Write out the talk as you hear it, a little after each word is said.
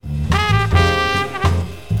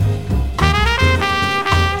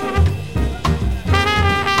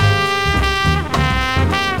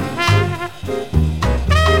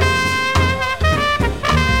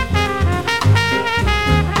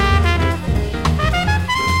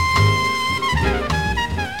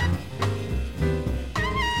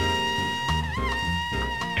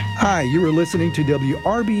Hi, you are listening to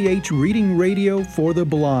WRBH Reading Radio for the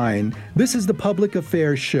Blind. This is the Public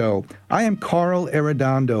Affairs Show. I am Carl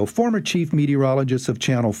Arredondo, former chief meteorologist of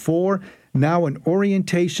Channel 4, now an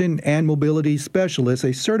orientation and mobility specialist,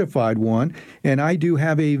 a certified one, and I do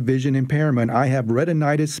have a vision impairment. I have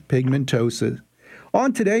retinitis pigmentosa.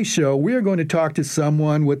 On today's show, we are going to talk to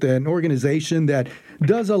someone with an organization that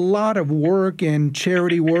does a lot of work and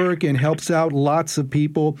charity work and helps out lots of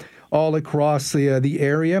people all across the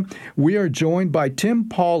area. We are joined by Tim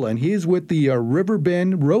Paulin. He is with the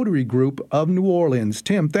Riverbend Rotary Group of New Orleans.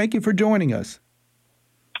 Tim, thank you for joining us.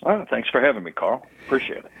 Thanks for having me, Carl.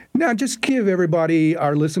 Appreciate it. Now, just give everybody,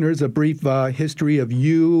 our listeners, a brief history of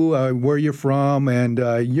you, where you're from, and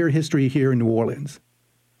your history here in New Orleans.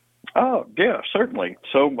 Oh, yeah, certainly.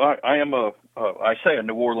 So I am I say a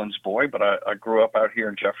New Orleans boy, but I grew up out here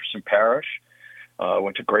in Jefferson Parish,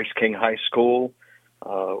 went to Grace King High School,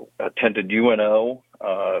 attended UNO,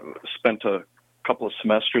 spent a couple of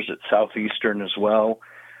semesters at Southeastern as well.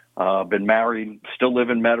 Been married, still live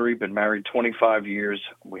in Metairie, been married 25 years.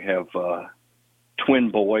 We have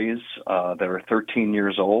twin boys that are 13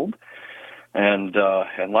 years old. And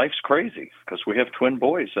life's crazy because we have twin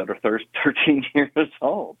boys that are 13 years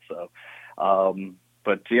old. So,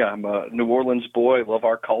 but yeah, I'm a New Orleans boy, love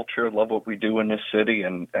our culture, love what we do in this city,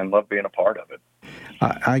 and love being a part of it.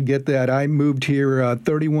 I get that. I moved here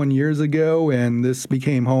 31 years ago, and this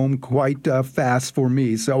became home quite fast for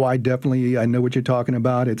me. So I know what you're talking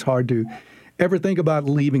about. It's hard to ever think about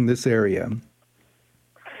leaving this area.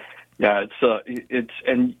 Yeah,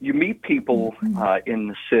 and you meet people in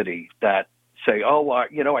the city that say, "Oh, I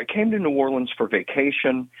came to New Orleans for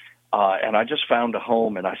vacation, and I just found a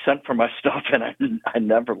home, and I sent for my stuff, and I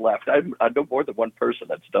never left." I know more than one person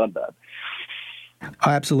that's done that.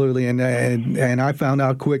 Absolutely, and I found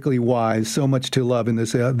out quickly why. So much to love in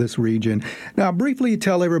this region. Now, briefly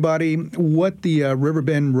tell everybody what the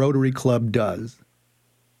Riverbend Rotary Club does.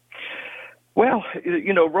 Well,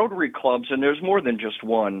 Rotary clubs, and there's more than just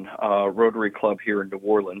one Rotary club here in New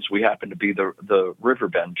Orleans. We happen to be the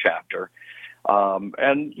Riverbend chapter.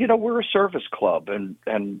 And we're a service club,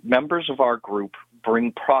 and members of our group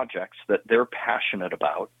bring projects that they're passionate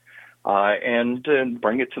about, and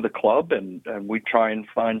bring it to the club, and we try and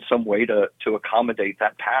find some way to accommodate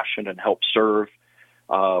that passion and help serve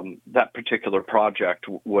that particular project,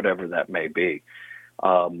 whatever that may be.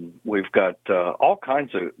 We've got all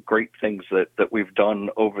kinds of great things that we've done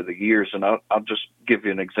over the years, and I'll just give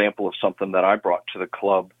you an example of something that I brought to the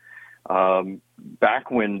club. Back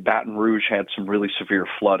when Baton Rouge had some really severe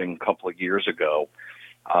flooding a couple of years ago,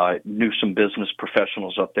 knew some business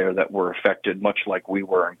professionals up there that were affected, much like we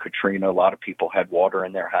were in Katrina. A lot of people had water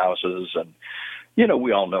in their houses, and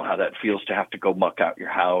we all know how that feels to have to go muck out your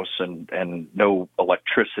house and no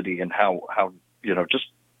electricity, and how just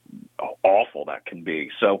awful that can be.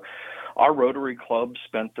 So our Rotary Club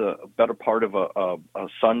spent a better part of a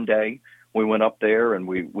Sunday. We went up there and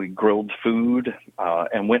we grilled food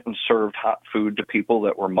and went and served hot food to people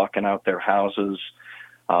that were mucking out their houses.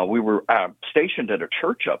 We were stationed at a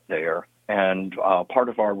church up there, and part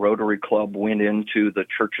of our Rotary Club went into the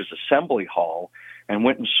church's assembly hall and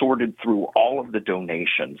went and sorted through all of the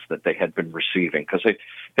donations that they had been receiving, because they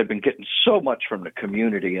had been getting so much from the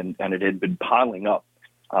community, and it had been piling up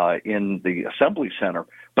in the assembly center,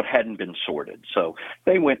 but hadn't been sorted. So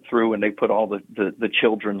they went through and they put all the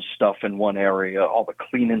children's stuff in one area, all the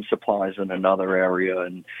cleaning supplies in another area.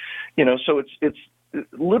 And, so it's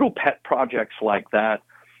little pet projects like that,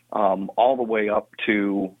 all the way up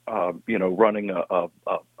to, running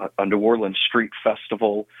a New Orleans street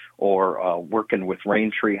festival, or working with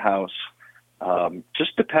Raintree House.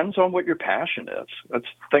 Just depends on what your passion is. That's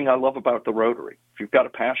the thing I love about the Rotary. If you've got a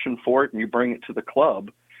passion for it and you bring it to the club,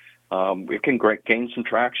 we can gain some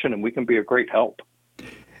traction, and we can be a great help.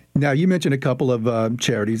 Now, you mentioned a couple of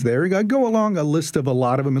charities there. Go along a list of a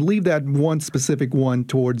lot of them and leave that one specific one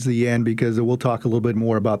towards the end, because we'll talk a little bit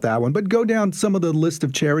more about that one. But go down some of the list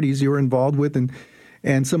of charities you're involved with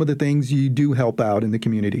and some of the things you do help out in the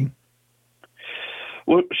community.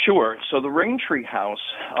 Well, sure. So the Raintree House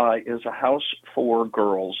is a house for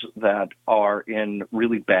girls that are in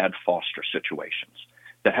really bad foster situations,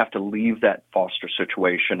 that have to leave that foster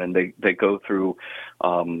situation, and they go through,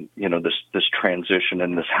 this transition.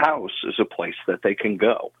 And this house is a place that they can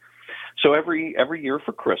go. So every year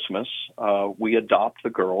for Christmas, we adopt the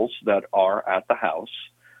girls that are at the house.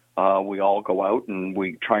 We all go out and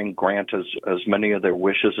we try and grant as many of their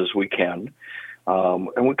wishes as we can.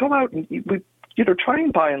 And we go out and we try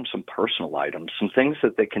and buy them some personal items, some things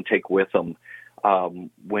that they can take with them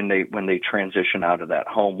when they transition out of that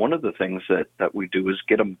home. One of the things that we do is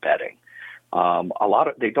get them bedding.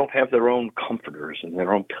 They don't have their own comforters and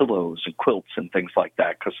their own pillows and quilts and things like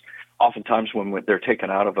that, because oftentimes when they're taken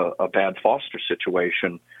out of a bad foster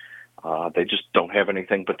situation, they just don't have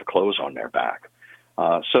anything but the clothes on their back.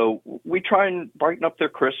 So we try and brighten up their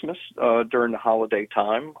Christmas during the holiday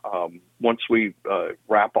time. Once we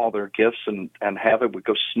wrap all their gifts and have it, we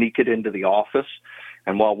go sneak it into the office.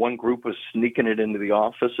 And while one group is sneaking it into the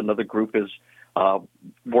office, another group is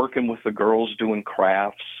working with the girls doing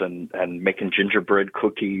crafts and making gingerbread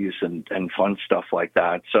cookies and fun stuff like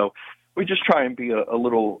that. So we just try and be a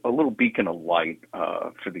little beacon of light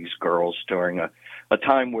for these girls during a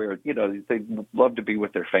time where, they'd love to be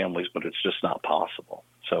with their families, but it's just not possible.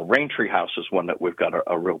 So Raintree House is one that we've got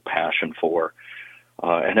a real passion for,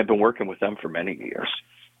 and have been working with them for many years.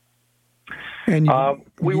 And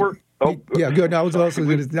we were. Oh, yeah, good. I was also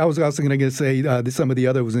going to say some of the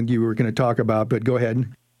other ones that you were going to talk about, but go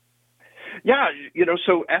ahead. Yeah,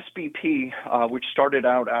 so SBP, which started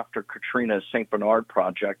out after Katrina's St. Bernard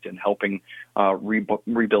project and helping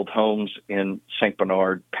rebuild homes in St.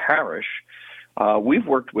 Bernard Parish, we've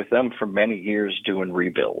worked with them for many years doing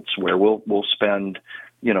rebuilds, where we'll spend,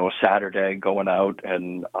 a Saturday going out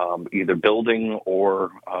and either building or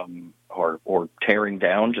tearing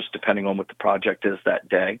down, just depending on what the project is that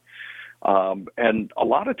day. And a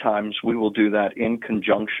lot of times we will do that in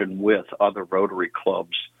conjunction with other Rotary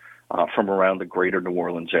clubs from around the greater New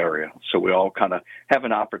Orleans area. So we all kind of have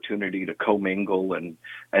an opportunity to commingle and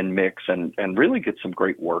mix and really get some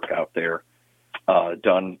great work out there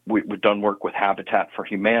done. We've done work with Habitat for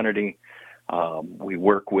Humanity. We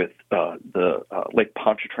work with the Lake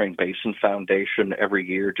Pontchartrain Basin Foundation every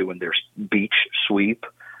year doing their beach sweep,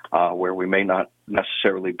 where we may not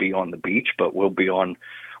necessarily be on the beach, but we'll be on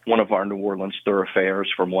one of our New Orleans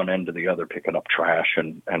thoroughfares from one end to the other, picking up trash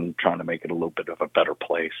and trying to make it a little bit of a better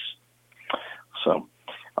place. So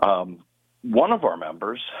one of our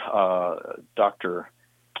members, Dr.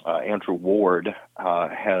 Andrew Ward,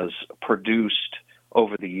 has produced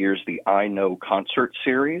over the years the I Know concert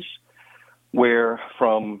series, where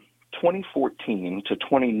from 2014 to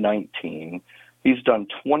 2019, he's done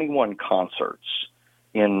 21 concerts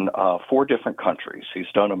in 4 different countries. He's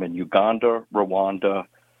done them in Uganda, Rwanda,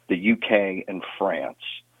 the UK, and France.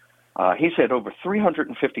 He's had over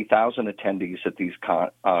 350,000 attendees at these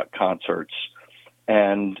concerts,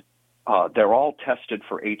 and they're all tested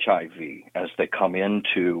for HIV as they come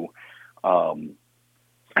into the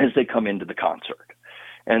concert.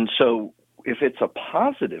 And so if it's a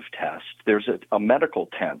positive test, there's a medical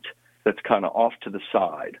tent that's kind of off to the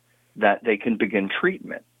side that they can begin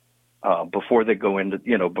treatment before they go into,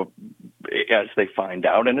 as they find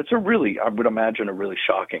out. And it's I would imagine, a really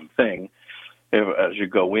shocking thing as you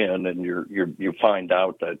go in and you find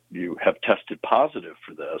out that you have tested positive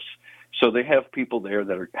for this. So they have people there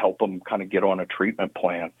that help them kind of get on a treatment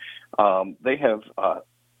plan. They have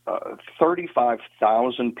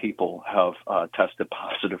 35,000 people have tested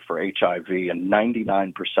positive for HIV, and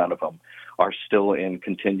 99% of them are still in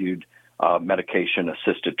continued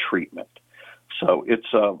medication-assisted treatment. So it's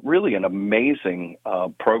really an amazing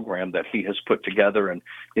program that he has put together. And,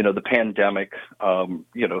 the pandemic,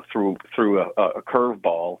 threw a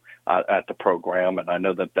curveball at the program. And I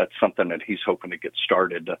know that that's something that he's hoping to get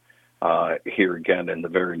started here again in the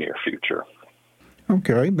very near future.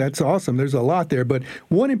 Okay, that's awesome. There's a lot there, but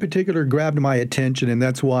one in particular grabbed my attention, and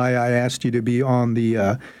that's why I asked you to be on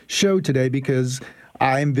the show today, because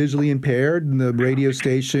I'm visually impaired, and the radio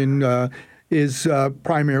station is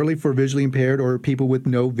primarily for visually impaired or people with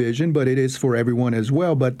no vision, but it is for everyone as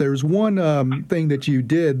well. But there's one thing that you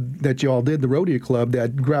all did, the Rotary Club,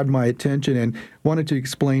 that grabbed my attention, and wanted to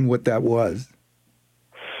explain what that was.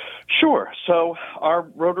 Sure. So our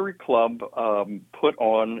Rotary Club put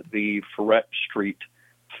on the Ferret Street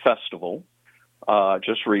Festival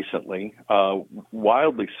just recently,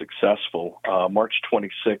 wildly successful. March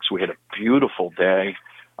 26th, we had a beautiful day,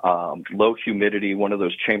 low humidity, one of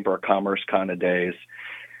those Chamber of Commerce kind of days.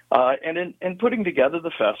 And in putting together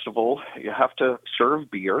the festival, you have to serve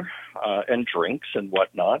beer and drinks and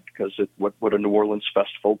whatnot, because what would a New Orleans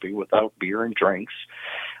festival be without beer and drinks?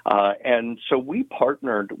 And so we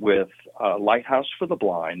partnered with Lighthouse for the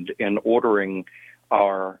Blind in ordering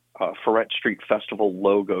our Ferret Street Festival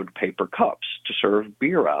logoed paper cups to serve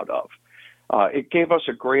beer out of. It gave us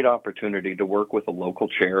a great opportunity to work with a local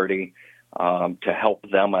charity to help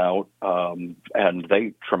them out, and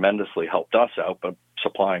they tremendously helped us out by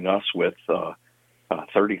supplying us with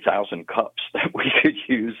 30,000 cups that we could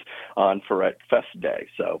use on Ferret Fest Day.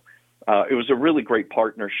 So it was a really great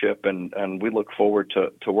partnership, and we look forward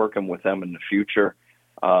to working with them in the future.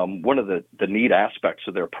 One of the neat aspects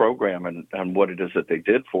of their program and what it is that they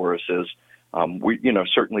did for us is We,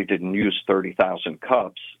 certainly didn't use 30,000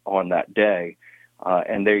 cups on that day,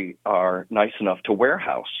 and they are nice enough to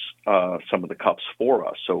warehouse some of the cups for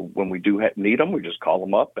us. So when we do need them, we just call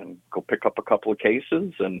them up and go pick up a couple of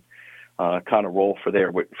cases and kind of roll from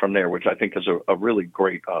there, which I think is a really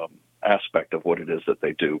great aspect of what it is that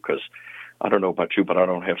they do, because I don't know about you, but I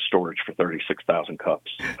don't have storage for 36,000 cups.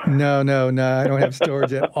 No, I don't have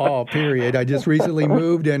storage at all, period. I just recently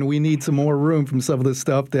moved, and we need some more room from some of the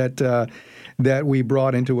stuff that we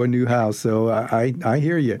brought into a new house. So I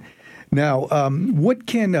hear you. Now,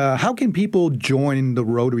 how can people join the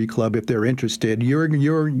Rotary Club if they're interested?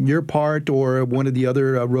 Your part or one of the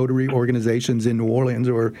other Rotary organizations in New Orleans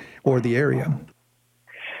or the area?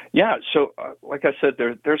 Yeah, so like I said,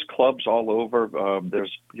 there's clubs all over.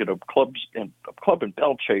 There's club in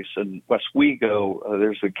Belle Chase and Westwego.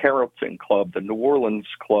 There's the Carrollton Club, the New Orleans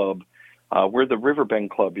Club. We're the Riverbend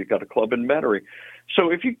Club. You've got a club in Metairie.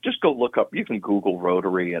 So if you just go look up, you can Google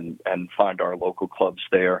Rotary and find our local clubs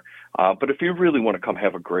there. But if you really want to come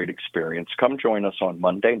have a great experience, come join us on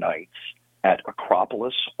Monday nights at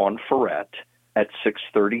Acropolis on Ferret at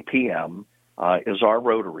 6:30 p.m. Is our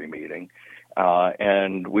Rotary meeting.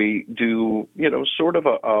 And we do, sort of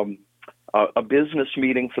a business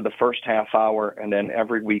meeting for the first half hour, and then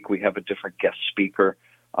every week we have a different guest speaker.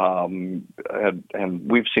 And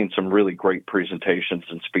we've seen some really great presentations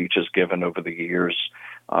and speeches given over the years.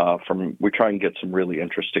 We try and get some really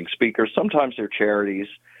interesting speakers. Sometimes they're charities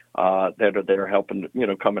that are there helping,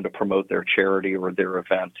 coming to promote their charity or their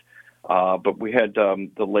event. But we had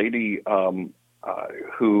the lady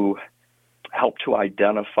who helped to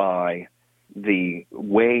identify the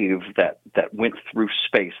wave that went through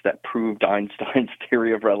space that proved Einstein's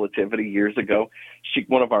theory of relativity years ago.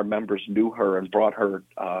 One of our members knew her and brought her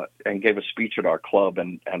and gave a speech at our club,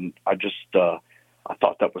 and I just I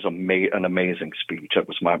thought that was an amazing speech. It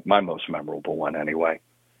was my most memorable one anyway.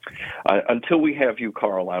 Until we have you,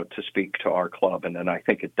 Carl, out to speak to our club, and then I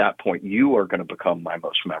think at that point you are going to become my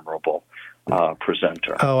most memorable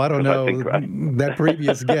presenter. Oh, I don't know. That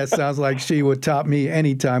previous guest sounds like she would top me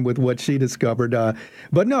anytime with what she discovered.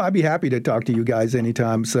 But no, I'd be happy to talk to you guys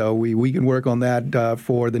anytime. So we can work on that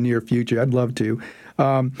for the near future. I'd love to.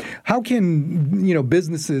 How can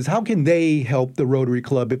businesses? How can they help the Rotary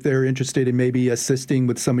Club if they're interested in maybe assisting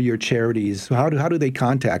with some of your charities? How do they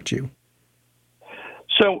contact you?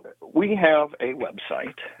 So we have a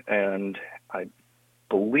website, and I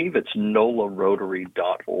believe it's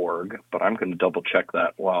nolarotary.org, but I'm going to double check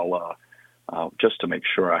that while just to make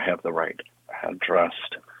sure I have the right address.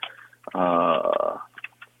 Because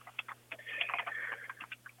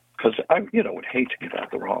I would hate to give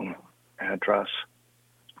out the wrong address,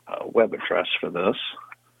 web address for this.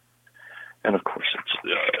 And of course,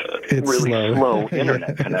 it's really slow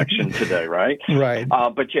internet connection today, right? Right.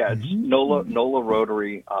 But yeah, it's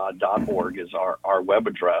nolarotary.org is our web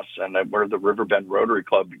address, and we're the Riverbend Rotary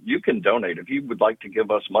Club. You can donate. If you would like to give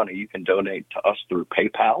us money, you can donate to us through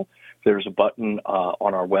PayPal. There's a button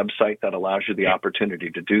on our website that allows you the opportunity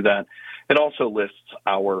to do that. It also lists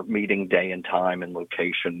our meeting day and time and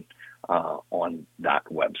location on that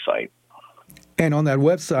website. And on that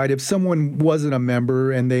website, if someone wasn't a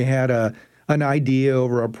member and they had an idea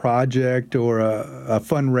over a project or a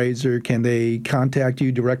fundraiser, can they contact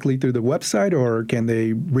you directly through the website, or can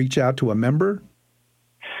they reach out to a member?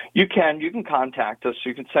 You can contact us.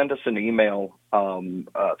 You can send us an email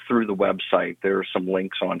through the website. There are some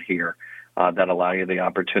links on here that allow you the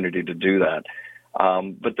opportunity to do that.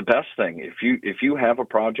 But the best thing, if you have a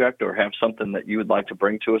project or have something that you would like to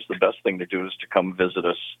bring to us, the best thing to do is to come visit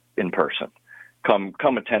us in person. Come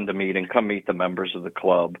attend the meeting. Come meet the members of the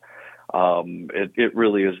club. It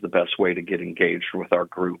really is the best way to get engaged with our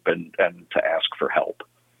group and to ask for help.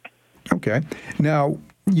 Okay. Now,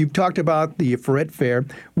 you've talked about the Ferret Fair.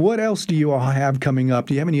 What else do you all have coming up?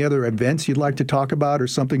 Do you have any other events you'd like to talk about or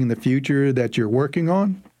something in the future that you're working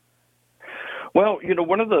on? Well,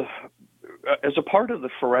 as a part of the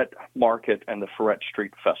Ferret Market and the Ferret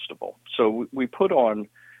Street Festival, so we put on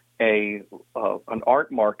an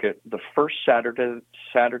art market the first Saturday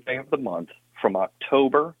of the month from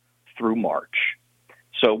October through March.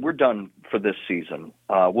 So we're done for this season.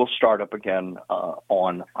 We'll start up again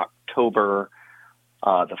on October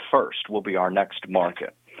the 1st will be our next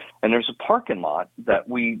market. And there's a parking lot that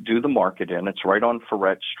we do the market in. It's right on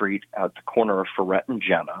Ferret Street at the corner of Ferret and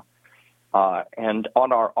Jenna. And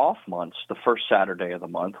on our off months, the first Saturday of the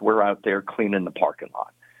month, we're out there cleaning the parking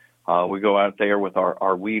lot. We go out there with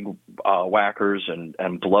our weed whackers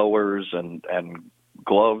and blowers and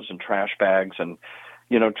gloves and trash bags and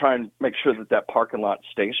try and make sure that parking lot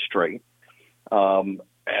stays straight.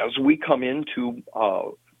 As we come into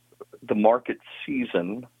the market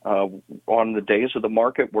season, on the days of the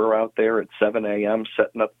market, we're out there at 7 a.m.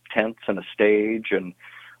 setting up tents and a stage and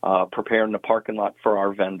preparing the parking lot for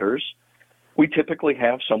our vendors. We typically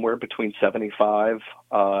have somewhere between 75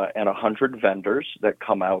 and 100 vendors that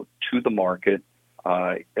come out to the market.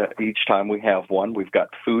 Each time we have one, we've got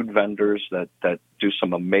food vendors that do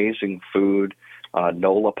some amazing food.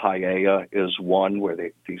 Nola Paella is one where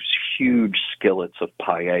these huge skillets of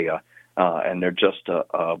paella, and they're just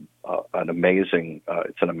an amazing.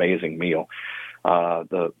 It's an amazing meal.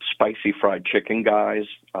 The spicy fried chicken guys,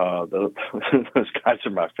 those guys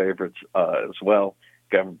are my favorites as well.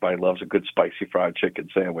 Everybody loves a good spicy fried chicken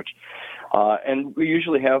sandwich. And we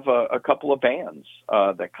usually have a couple of bands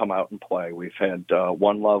that come out and play. We've had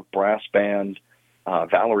One Love Brass Band.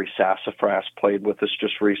 Valerie Sassafras played with us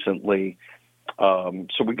just recently.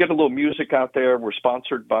 So we get a little music out there. We're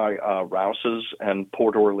sponsored by Rouse's and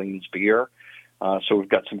Port Orleans Beer. So we've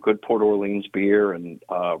got some good Port Orleans beer, and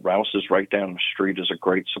Rouse's right down the street is a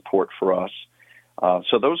great support for us.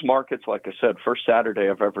 So those markets, like I said, first Saturday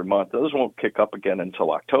of every month, those won't kick up again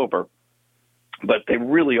until October. But they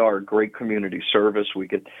really are a great community service. We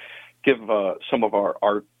could give some of our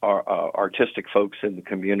artistic folks in the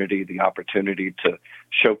community the opportunity to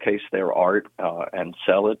showcase their art and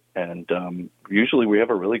sell it. And usually we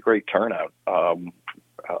have a really great turnout,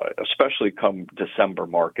 especially come December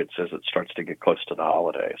markets as it starts to get close to the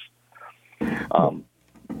holidays.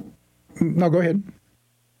 No, go ahead.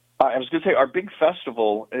 I was going to say our big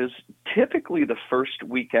festival is typically the first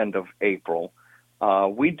weekend of April.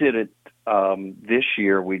 We did it this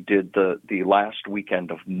year. We did the last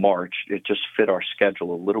weekend of March. It just fit our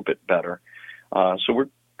schedule a little bit better. So we're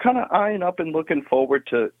kind of eyeing up and looking forward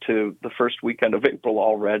to the first weekend of April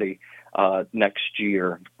already next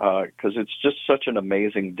year, because it's just such an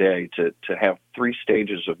amazing day to have 3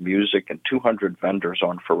 stages of music and 200 vendors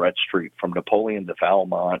on Ferret Street from Napoleon to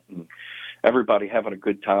Valmont, and everybody having a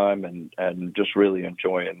good time and just really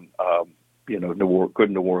enjoying, good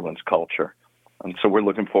New Orleans culture. And so we're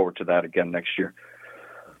looking forward to that again next year.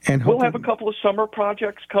 And we'll have a couple of summer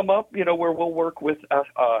projects come up, where we'll work with,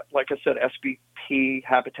 like I said, SBP,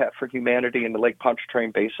 Habitat for Humanity, and the Lake Pontchartrain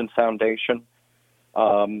Basin Foundation.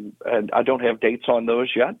 And I don't have dates on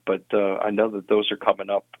those yet, but I know that those are coming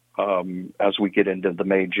up as we get into the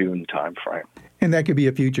May-June timeframe. And that could be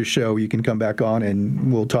a future show. You can come back on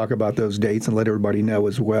and we'll talk about those dates and let everybody know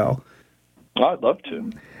as well. I'd love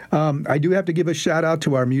to. I do have to give a shout out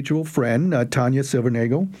to our mutual friend, Tanya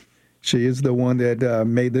Silvernagel. She is the one that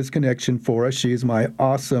made this connection for us. She is my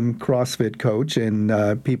awesome CrossFit coach,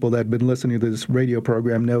 and people that have been listening to this radio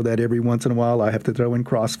program know that every once in a while I have to throw in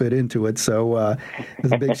CrossFit into it. So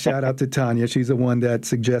there's a big shout out to Tanya. She's the one that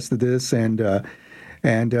suggested this, and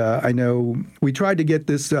I know we tried to get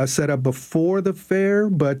this set up before the fair,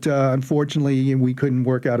 but unfortunately we couldn't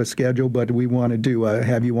work out a schedule. But we wanted to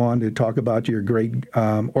have you on to talk about your great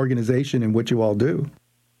organization and what you all do.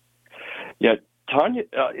 Yeah, Tanya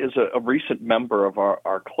is a recent member of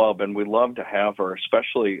our club, and we love to have her,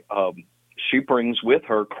 especially she brings with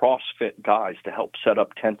her CrossFit guys to help set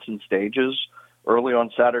up tents and stages early on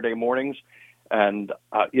Saturday mornings. And,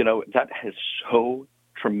 that is so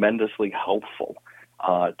tremendously helpful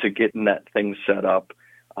to getting that thing set up.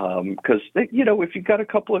 Because, if you've got a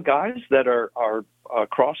couple of guys that are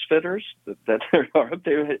CrossFitters that are up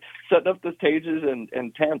there setting up the stages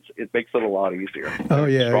and tents, it makes it a lot easier. Oh,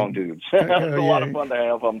 yeah. Strong dudes. It's a lot of fun to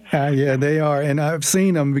have them. Yeah, they are. And I've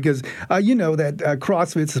seen them because, that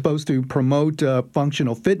CrossFit's supposed to promote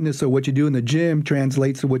functional fitness. So what you do in the gym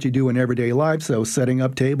translates to what you do in everyday life. So setting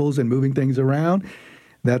up tables and moving things around.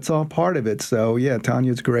 That's all part of it. So, yeah,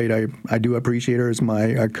 Tanya's great. I do appreciate her as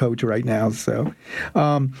my coach right now. So,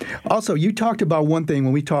 also, you talked about one thing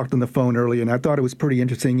when we talked on the phone earlier, and I thought it was pretty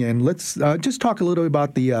interesting. And let's just talk a little bit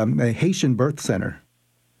about the Haitian Birth Center.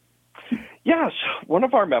 Yes, one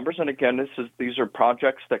of our members, and again, these are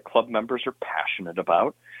projects that club members are passionate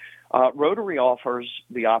about. Rotary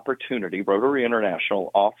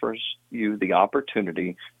International offers you the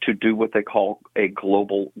opportunity to do what they call a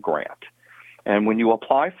global grant. And when you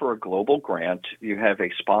apply for a global grant, you have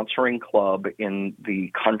a sponsoring club in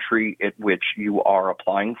the country at which you are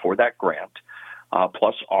applying for that grant,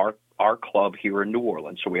 plus our club here in New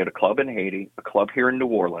Orleans. So we had a club in Haiti, a club here in New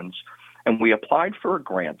Orleans, and we applied for a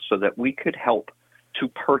grant so that we could help to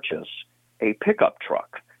purchase a pickup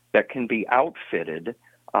truck that can be outfitted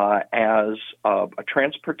as a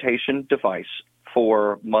transportation device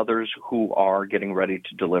for mothers who are getting ready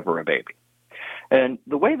to deliver a baby. And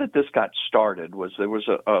the way that this got started was there was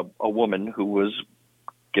a woman who was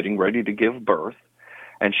getting ready to give birth,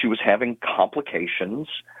 and she was having complications.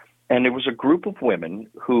 And there was a group of women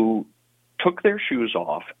who took their shoes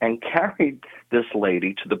off and carried this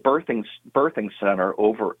lady to the birthing center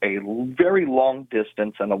over a very long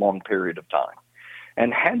distance and a long period of time.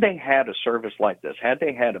 And had they had a service like this, had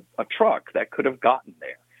they had a truck that could have gotten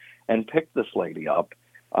there and picked this lady up,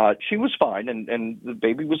 she was fine, and the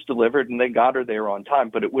baby was delivered, and they got her there on time,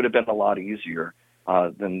 but it would have been a lot easier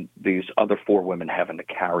than these other 4 women having to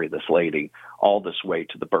carry this lady all this way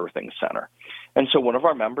to the birthing center. And so one of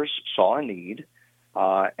our members saw a need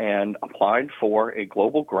and applied for a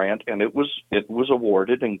global grant, and it was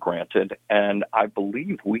awarded and granted. And I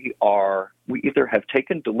believe we either have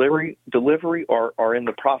taken delivery or are in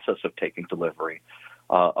the process of taking delivery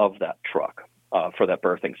of that truck for that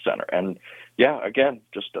birthing center. And yeah, again,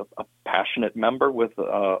 just a passionate member with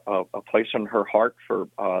a place in her heart for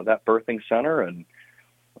that birthing center, and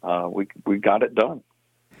we got it done.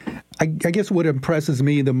 I guess what impresses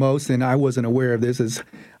me the most, and I wasn't aware of this, is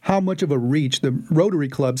how much of a reach the Rotary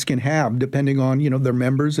clubs can have depending on, their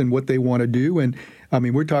members and what they want to do. And I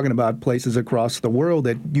mean, we're talking about places across the world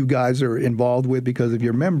that you guys are involved with because of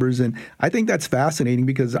your members. And I think that's fascinating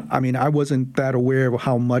because, I mean, I wasn't that aware of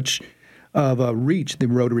how much of a reach the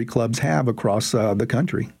Rotary clubs have across the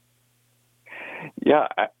country. Yeah,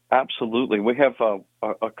 absolutely. We have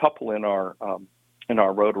a couple in our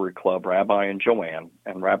Rotary Club, Rabbi and Joanne,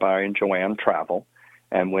 and Rabbi and Joanne travel.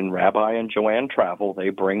 And when Rabbi and Joanne travel, they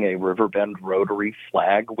bring a Riverbend Rotary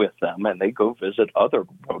flag with them, and they go visit other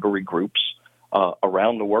Rotary groups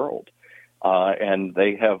around the world. And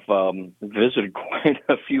they have visited quite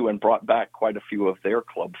a few and brought back quite a few of their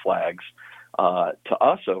club flags to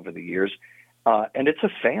us over the years. And it's a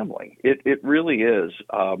family. It really is.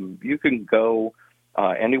 You can go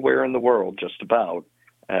anywhere in the world, just about,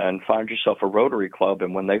 and find yourself a Rotary Club,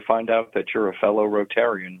 and when they find out that you're a fellow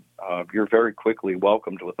Rotarian, you're very quickly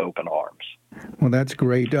welcomed with open arms. Well, that's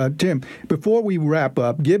great. Tim, before we wrap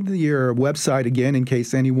up, give your website again in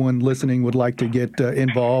case anyone listening would like to get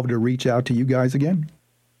involved or reach out to you guys again.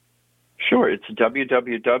 Sure. It's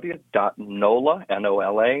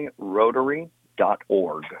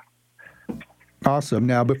www.nola.rotary.org. Awesome.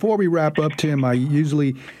 Now, before we wrap up, Tim, I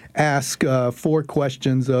usually ask 4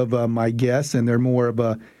 questions of my guests, and they're more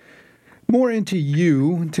into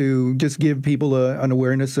you to just give people an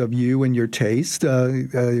awareness of you and your taste.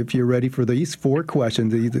 If you're ready for these 4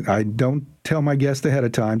 questions, I don't tell my guests ahead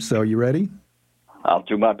of time. So, you ready? I'll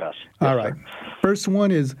do my best. Yes, all right. Sir. First one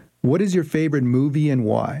is, what is your favorite movie and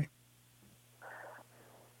why?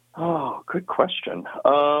 Oh, good question.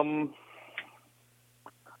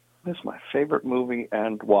 What is my favorite movie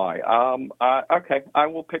and why? Okay, I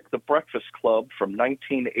will pick The Breakfast Club from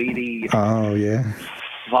 1980. Oh, yeah.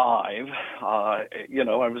 5. I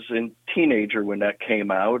was a teenager when that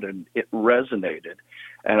came out, and it resonated.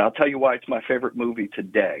 And I'll tell you why it's my favorite movie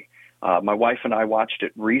today. My wife and I watched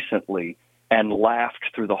it recently and laughed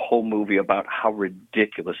through the whole movie about how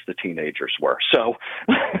ridiculous the teenagers were. So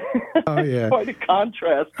oh, yeah. Quite a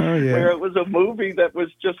contrast where it was a movie that was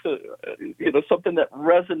just something that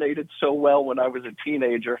resonated so well when I was a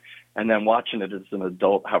teenager, and then watching it as an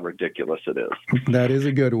adult, how ridiculous it is. That is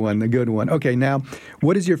a good one, Okay, now,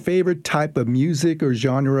 what is your favorite type of music or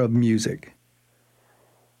genre of music?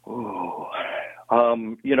 Ooh,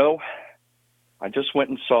 I just went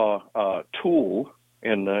and saw Tool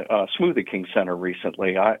in the Smoothie King Center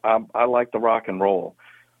recently. I like the rock and roll.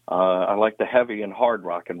 I like the heavy and hard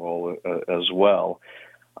rock and roll as well.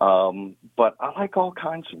 But I like all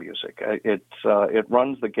kinds of music. It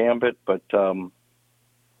runs the gambit, but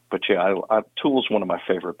yeah, Tool's one of my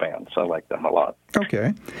favorite bands. I like them a lot.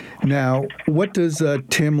 Okay. Now, what does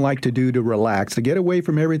Tim like to do to relax, to get away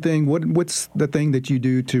from everything? What's the thing that you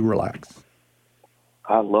do to relax?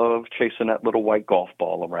 I love chasing that little white golf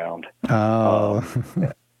ball around. Oh.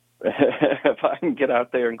 If I can get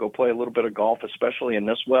out there and go play a little bit of golf, especially in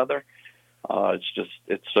this weather,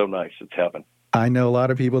 it's so nice. It's heaven. I know a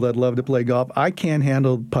lot of people that love to play golf. I can't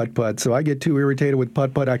handle putt-putt, so I get too irritated with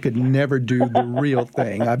putt-putt. I could never do the real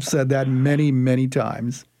thing. I've said that many, many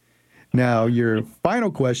times. Now, your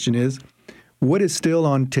final question is, what is still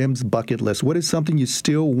on Tim's bucket list? What is something you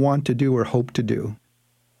still want to do or hope to do?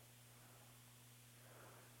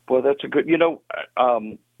 Well, that's a good,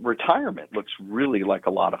 retirement looks really like a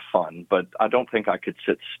lot of fun, but I don't think I could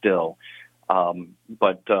sit still.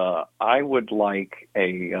 But I would like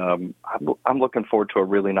I'm looking forward to a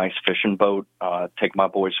really nice fishing boat, take my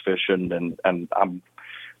boys fishing, and I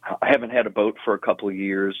haven't had a boat for a couple of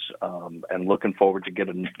years, and looking forward to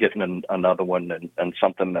getting another one and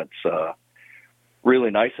something that's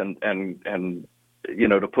really nice and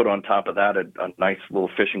to put on top of that a nice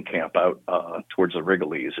little fishing camp out towards the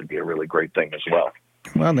Wrigley's would be a really great thing as well.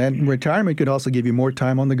 Well, then retirement could also give you more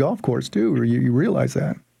time on the golf course, too. Or you realize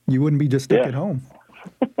that. You wouldn't be just stuck at home.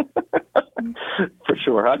 For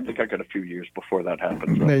sure. I think I got a few years before that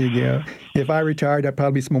happens. There you go. If I retired, I'd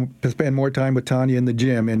probably spend more time with Tanya in the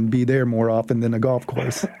gym and be there more often than a golf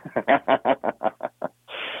course.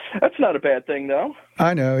 That's not a bad thing, though.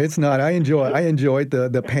 I know it's not. I enjoy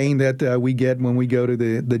the pain that we get when we go to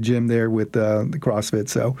the gym there with the CrossFit.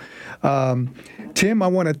 So, Tim, I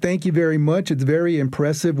want to thank you very much. It's very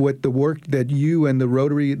impressive what the work that you and the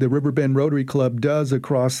Riverbend Rotary Club does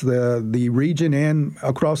across the region and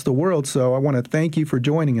across the world. So I want to thank you for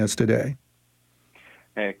joining us today.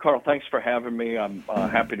 Hey, Carl, thanks for having me. I'm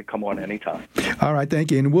happy to come on anytime. All right,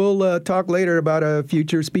 thank you. And we'll talk later about a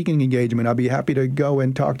future speaking engagement. I'll be happy to go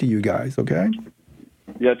and talk to you guys, okay?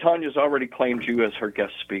 Yeah, Tanya's already claimed you as her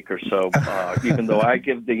guest speaker, so even though I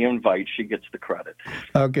give the invite, she gets the credit.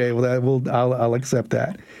 Okay, well, I'll accept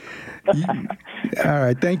that. All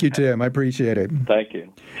right, thank you, Tim. I appreciate it. Thank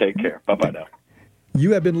you. Take care. Bye-bye now.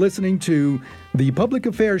 You have been listening to the Public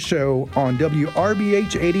Affairs Show on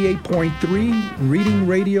WRBH 88.3, Reading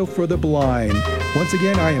Radio for the Blind. Once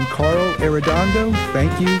again, I am Carl Arredondo.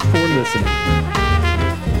 Thank you for listening.